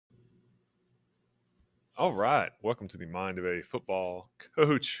All right. Welcome to the Mind of a Football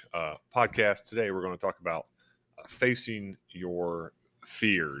Coach podcast. Today, we're going to talk about facing your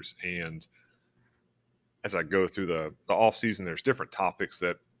fears. And as I go through the off season, there's different topics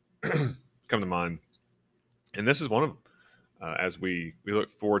that come to mind. And this is one of them. As we look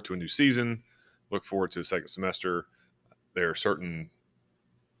forward to a new season, look forward to a second semester, there are certain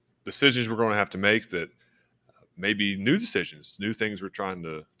decisions we're going to have to make that maybe new decisions, new things we're trying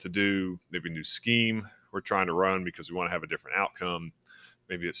to do, maybe a new scheme we're trying to run because we want to have a different outcome.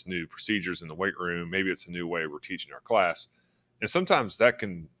 Maybe it's new procedures in the weight room. Maybe it's a new way we're teaching our class. And sometimes that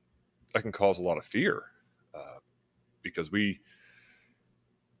can cause a lot of fear because we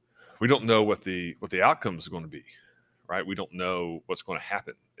don't know what the outcome is going to be, right? We don't know what's going to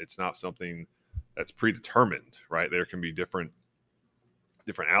happen. It's not something that's predetermined, right? There can be different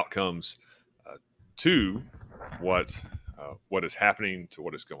outcomes to what is happening, to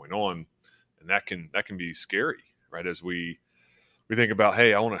what is going on, and that can be scary, right? As we think about,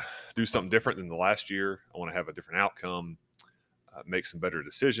 hey, I want to do something different than the last year. I want to have a different outcome, make some better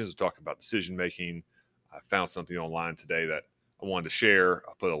decisions. We'll talk about decision making. I found something online today that I wanted to share.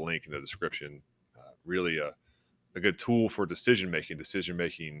 I'll put a link in the description. Really a good tool for decision making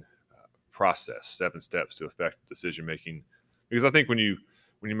process, 7 steps to effective decision making. Because I think when you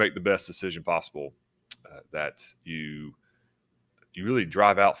make the best decision possible, that you really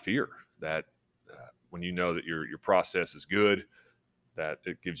drive out fear. That when you know that your process is good, that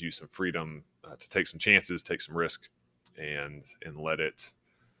it gives you some freedom to take some chances, take some risk, and let it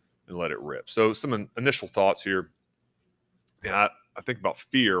rip. So some initial thoughts here. And I think about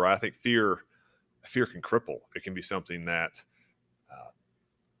fear. Right? I think fear can cripple. It can be something that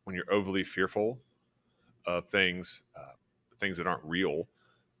when you're overly fearful of things that aren't real,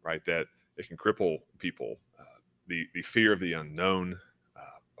 right? That it can cripple people. The fear of the unknown,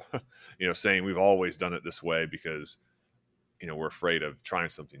 saying we've always done it this way because, we're afraid of trying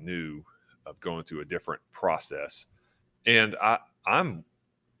something new, of going through a different process. And I'm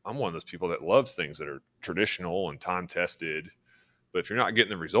one of those people that loves things that are traditional and time tested. But if you're not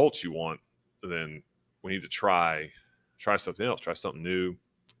getting the results you want, then we need to try something else, try something new.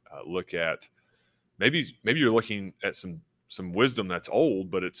 Look at maybe you're looking at some wisdom that's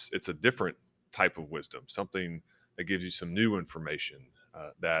old, but it's a different type of wisdom, something that gives you some new information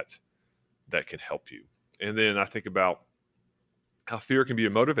that can help you. And then I think about how fear can be a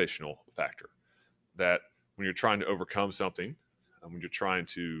motivational factor, that when you're trying to overcome something, when you're trying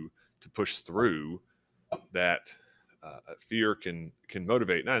to push through, that fear can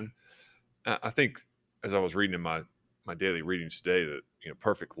motivate. And I think as I was reading in my daily readings today that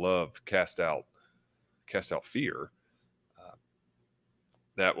perfect love cast out fear.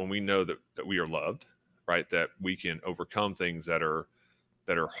 That when we know that we are loved, right, that we can overcome things that are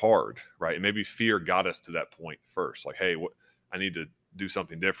hard, right? And maybe fear got us to that point first, like, hey, I need to do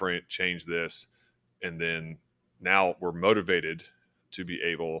something different, change this, and then now we're motivated to be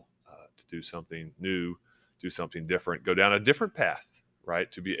able to do something new, do something different, go down a different path, right,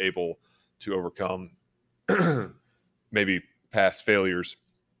 to be able to overcome maybe past failures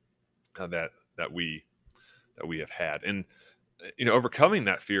that we have had. And overcoming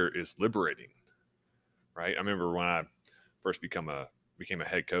that fear is liberating, right? I remember when I first became a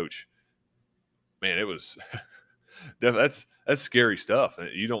head coach, man, it was that's scary stuff.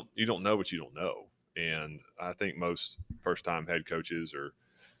 You don't know what you don't know. And I think most first time head coaches or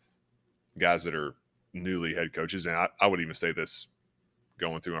guys that are newly head coaches, and I would even say this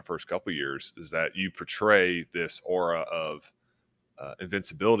going through my first couple of years, is that you portray this aura of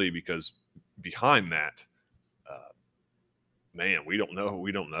invincibility, because behind that, man, we don't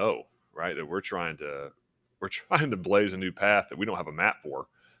know, right? That we're trying to blaze a new path that we don't have a map for,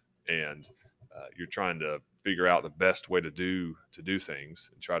 and you're trying to figure out the best way to do things,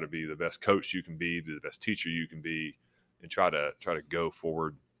 and try to be the best coach you can be the best teacher you can be, and try to go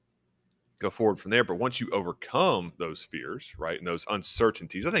forward from there. But once you overcome those fears, right, and those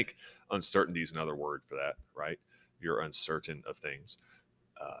uncertainties, I think uncertainty is another word for that, right? You're uncertain of things,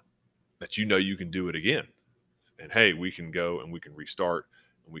 that you can do it again, and hey, we can go and we can restart,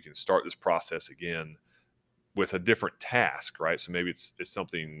 and we can start this process again with a different task, right? So maybe it's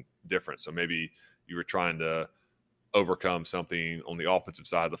something different. So maybe you were trying to overcome something on the offensive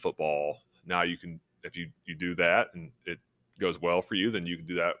side of the football. Now you can, if you do that and it goes well for you, then you can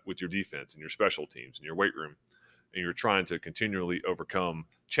do that with your defense and your special teams and your weight room. And you're trying to continually overcome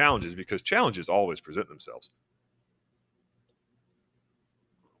challenges, because challenges always present themselves.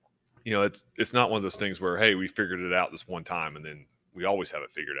 It's not one of those things where, hey, we figured it out this one time and then we always have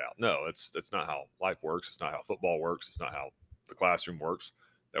it figured out. No, that's not how life works. It's not how football works. It's not how the classroom works.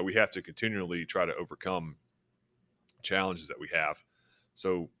 that we have to continually try to overcome challenges that we have.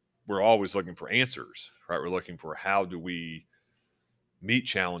 So we're always looking for answers, right? We're looking for how do we meet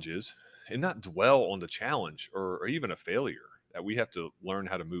challenges and not dwell on the challenge or even a failure, that we have to learn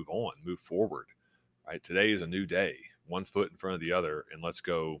how to move on, move forward, right? Today is a new day, one foot in front of the other, and let's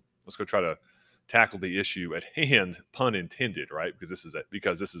go try to tackle the issue at hand, pun intended, right? Because this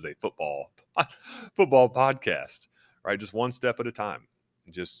is a football podcast, right? Just one step at a time.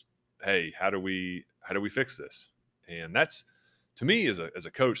 Just, hey, how do we fix this? And that's, to me, as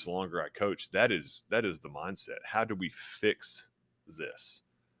a coach, the longer I coach, that is the mindset. How do we fix this?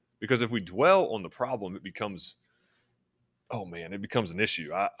 Because if we dwell on the problem, it becomes, oh man, it becomes an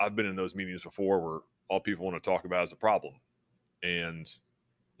issue. I've been in those meetings before where all people want to talk about is a problem. And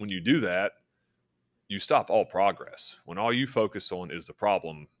when you do that, you stop all progress. When all you focus on is the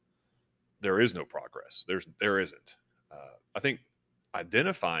problem, there is no progress. There isn't. I think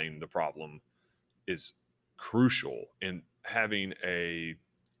identifying the problem is crucial, in having a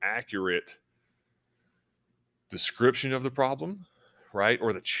accurate description of the problem, right,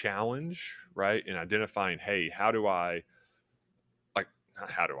 or the challenge, right, and identifying, hey,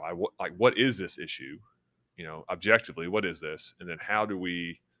 what is this issue, objectively, what is this, and then how do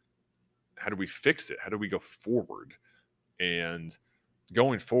we fix it? How do we go forward? And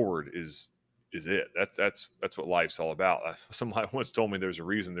going forward is it. That's what life's all about. Somebody once told me there's a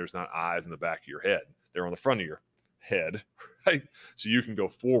reason there's not eyes in the back of your head. They're on the front of your head, right? So you can go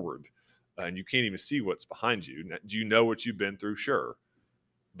forward, and you can't even see what's behind you. Now, do you know what you've been through? Sure.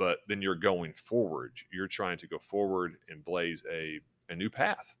 But then you're going forward. You're trying to go forward and blaze a new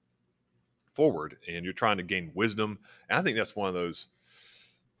path forward, and you're trying to gain wisdom. And I think that's one of those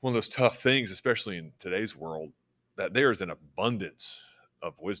tough things, especially in today's world, that there is an abundance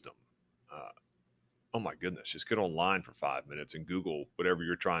of wisdom. Uh, oh my goodness, just get online for 5 minutes and Google whatever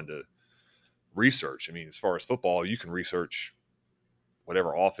you're trying to research. I mean, as far as football, you can research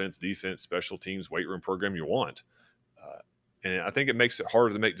whatever offense, defense, special teams, weight room program you want. Uh, and I think it makes it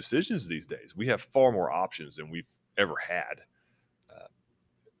harder to make decisions these days. We have far more options than we've ever had.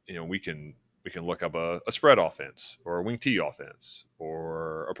 Uh, we can look up a spread offense or a wing T offense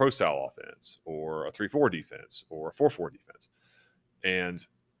or a pro style offense or a 3-4 defense or a 4-4 defense. And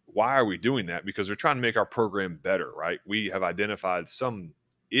why are we doing that? Because we're trying to make our program better, right? We have identified some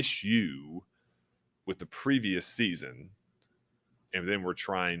issue with the previous season, and then we're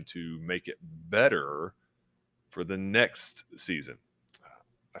trying to make it better for the next season.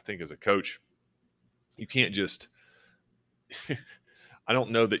 I think as a coach, you can't just, I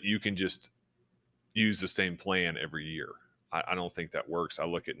don't know that you can just use the same plan every year. I don't think that works. I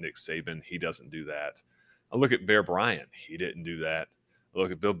look at Nick Saban. He doesn't do that. I look at Bear Bryant. He didn't do that. I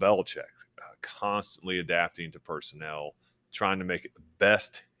look at Bill Belichick, constantly adapting to personnel, trying to make it the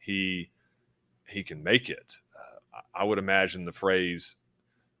best he can make it. I would imagine the phrase,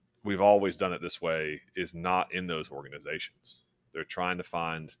 we've always done it this way, is not in those organizations. They're trying to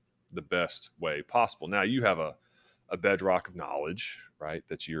find the best way possible. Now, you have a bedrock of knowledge, right,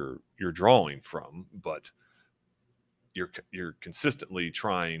 that you're drawing from, but you're consistently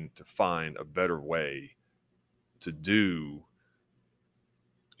trying to find a better way to do,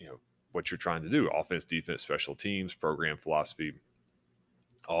 what you're trying to do: offense, defense, special teams, program philosophy,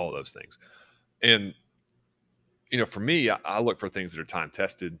 all of those things. And for me, I look for things that are time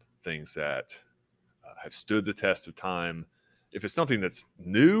tested, things that have stood the test of time. If it's something that's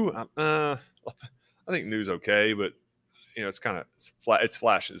new, I think new's okay, but it's kind of it's a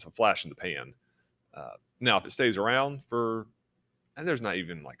flash in the pan. Now, if it stays around and there's not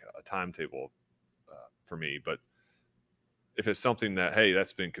even like a timetable for me, but if it's something that, hey,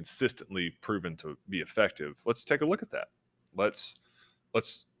 that's been consistently proven to be effective, let's take a look at that. Let's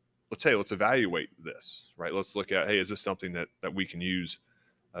evaluate this, right? Let's look at, hey, is this something that we can use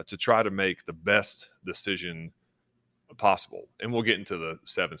to try to make the best decision possible? And we'll get into the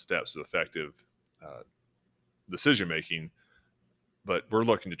 7 steps of effective decision making, but we're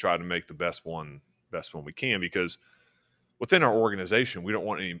looking to try to make the best one we can, because within our organization, we don't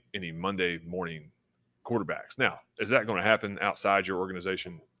want any Monday morning quarterbacks. Now, is that going to happen outside your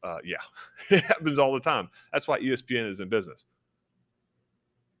organization? Yeah, it happens all the time. That's why ESPN is in business,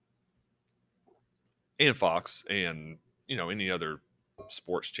 and Fox, and any other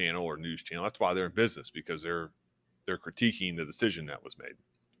sports channel or news channel. That's why they're in business, because they're critiquing the decision that was made.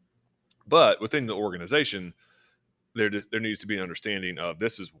 But within the organization, there needs to be an understanding of,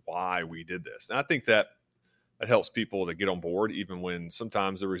 this is why we did this. And I think that helps people to get on board, even when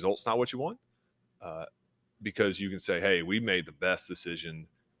sometimes the result's not what you want, because you can say, hey, we made the best decision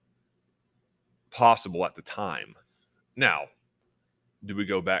possible at the time. Now, Do we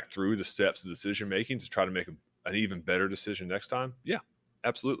go back through the steps of decision making to try to make an even better decision next time? Yeah,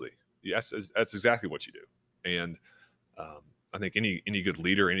 absolutely. Yes, that's exactly what you do. And I think any good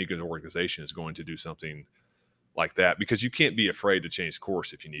leader, any good organization is going to do something like that, because you can't be afraid to change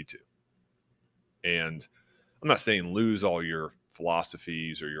course if you need to. And I'm not saying lose all your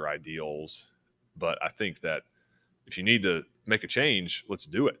philosophies or your ideals, but I think that if you need to make a change, let's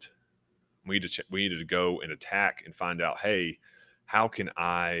do it. We need to go and attack and find out, hey, how can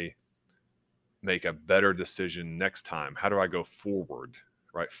I make a better decision next time? How do I go forward?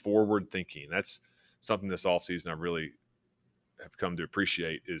 Right? Forward thinking. That's something this offseason I really have come to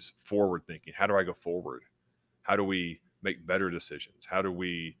appreciate, is forward thinking. How do I go forward? How do we make better decisions? How do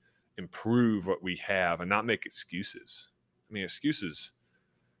we improve what we have and not make excuses? I mean, excuses,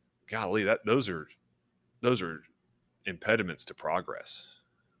 golly, those are impediments to progress.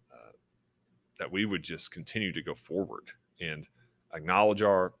 That we would just continue to go forward and acknowledge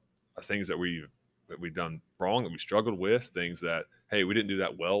our things that we've done wrong, that we struggled with, things that, hey, we didn't do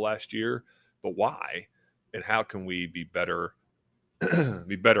that well last year, but why? And how can we be better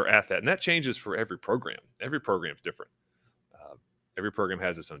be better at that? And that changes for every program. Every program is different. Every program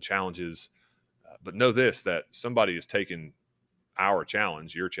has its own challenges. But know this, that somebody has taken our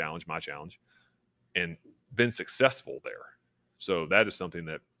challenge, your challenge, my challenge, and been successful there. So that is something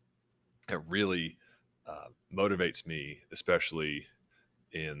that really motivates me, especially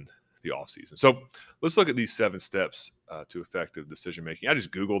in the off season. So let's look at these 7 steps to effective decision making. I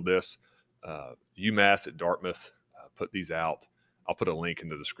just Googled this. UMass at Dartmouth put these out. I'll put a link in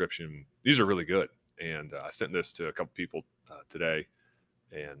the description. These are really good. And I sent this to a couple people today,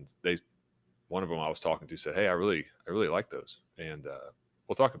 and one of them I was talking to said, hey, I really like those. And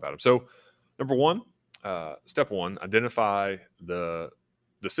we'll talk about them. So number 1, step 1, identify the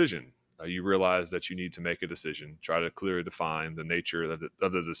decision. You realize that you need to make a decision. Try to clearly define the nature of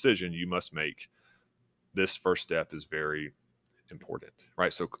the decision you must make. This first step is very important,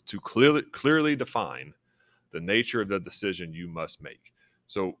 right? So to clearly define the nature of the decision you must make.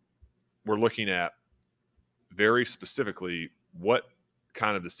 So we're looking at very specifically what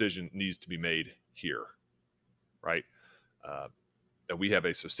kind of decision needs to be made here, right? That we have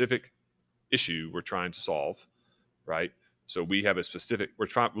a specific issue we're trying to solve, right? So we have we're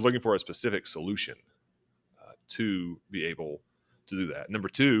looking for a specific solution to be able to do that. Number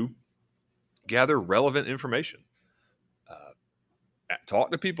 2, gather relevant information.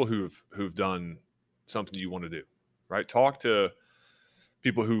 Talk to people who've done something you want to do, right? Talk to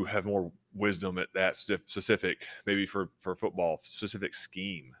people who have more wisdom at that specific, maybe for football, specific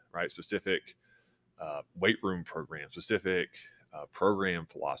scheme, right? Specific weight room program, specific program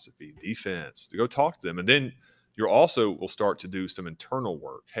philosophy, defense. To go talk to them, and then you also will start to do some internal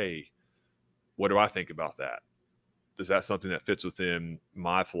work. Hey, what do I think about that? Is that something that fits within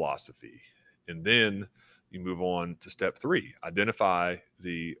my philosophy? And then you move on to step 3, identify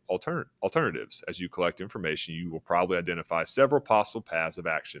the alternatives. As you collect information, you will probably identify several possible paths of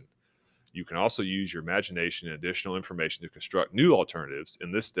action. You can also use your imagination and additional information to construct new alternatives.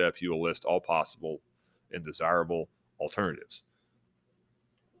 In this step, you will list all possible and desirable alternatives.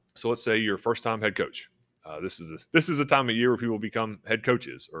 So let's say you're a first-time head coach. This is a time of year where people become head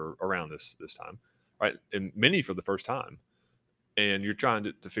coaches, or around this time, right? And many for the first time. And you're trying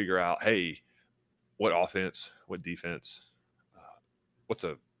to figure out, hey, what offense, what defense, what's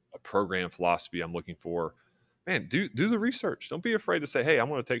a program philosophy I'm looking for. Man, do the research. Don't be afraid to say, hey, I'm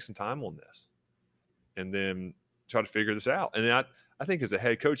going to take some time on this, and then try to figure this out. And then I think as a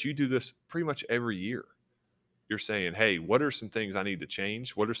head coach, you do this pretty much every year. You're saying, hey, what are some things I need to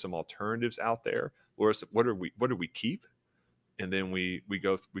change? What are some alternatives out there? What do we keep? And then we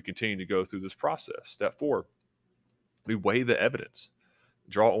continue to go through this process. Step 4, we weigh the evidence.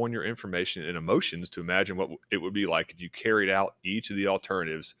 Draw on your information and emotions to imagine what it would be like if you carried out each of the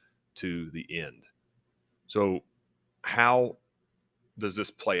alternatives to the end. So how does this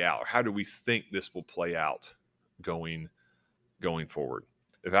play out? How do we think this will play out going forward?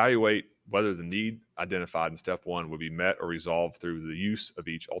 Evaluate whether the need identified in step 1 will be met or resolved through the use of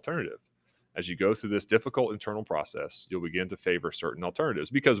each alternative. As you go through this difficult internal process, you'll begin to favor certain alternatives,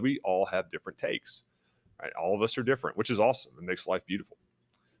 because we all have different takes, right? All of us are different, which is awesome. It makes life beautiful.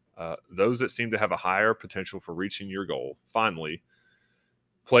 Those that seem to have a higher potential for reaching your goal, finally,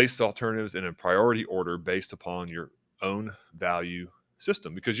 place the alternatives in a priority order based upon your own value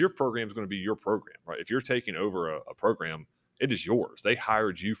system, because your program is going to be your program, right? If you're taking over a program, it is yours. They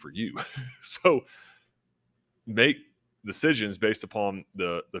hired you for you. So make decisions based upon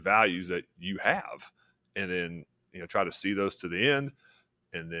the values that you have, and then try to see those to the end,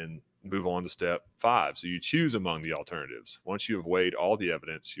 and then move on to step 5. So you choose among the alternatives. Once you have weighed all the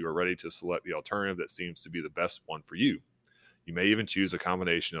evidence, you are ready to select the alternative that seems to be the best one for you. You may even choose a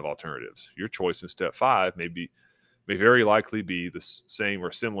combination of alternatives. Your choice in step 5 may very likely be the same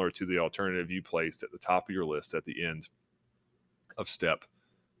or similar to the alternative you placed at the top of your list at the end of step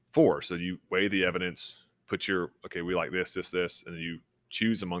 4. So you weigh the evidence, put your, okay, we like this, and then you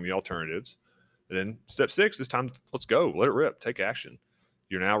choose among the alternatives. And then step 6 is time, let's go, let it rip, take action.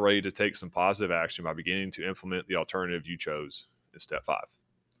 You're now ready to take some positive action by beginning to implement the alternative you chose in step 5.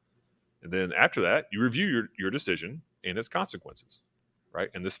 And then after that, you review your decision and its consequences, right?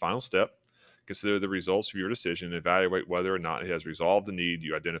 In this final step, consider the results of your decision and evaluate whether or not it has resolved the need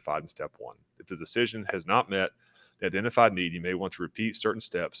you identified in step 1. If the decision has not met the identified need, you may want to repeat certain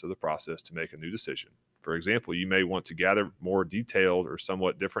steps of the process to make a new decision. For example, you may want to gather more detailed or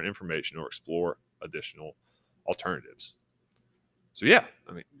somewhat different information or explore additional alternatives. So yeah,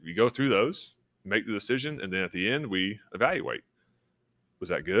 I mean, we go through those, make the decision, and then at the end we evaluate. Was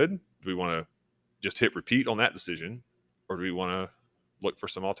that good? Do we want to just hit repeat on that decision, or do we want to look for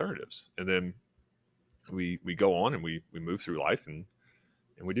some alternatives? And then we go on and we move through life and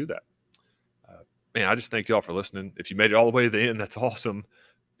we do that. Man, I just thank y'all for listening. If you made it all the way to the end, that's awesome.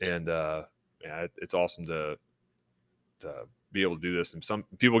 And yeah, it's awesome to be able to do this. And some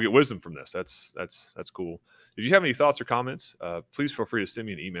people get wisdom from this. That's cool. If you have any thoughts or comments, please feel free to send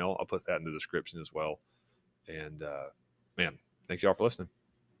me an email. I'll put that in the description as well. And man, thank y'all for listening.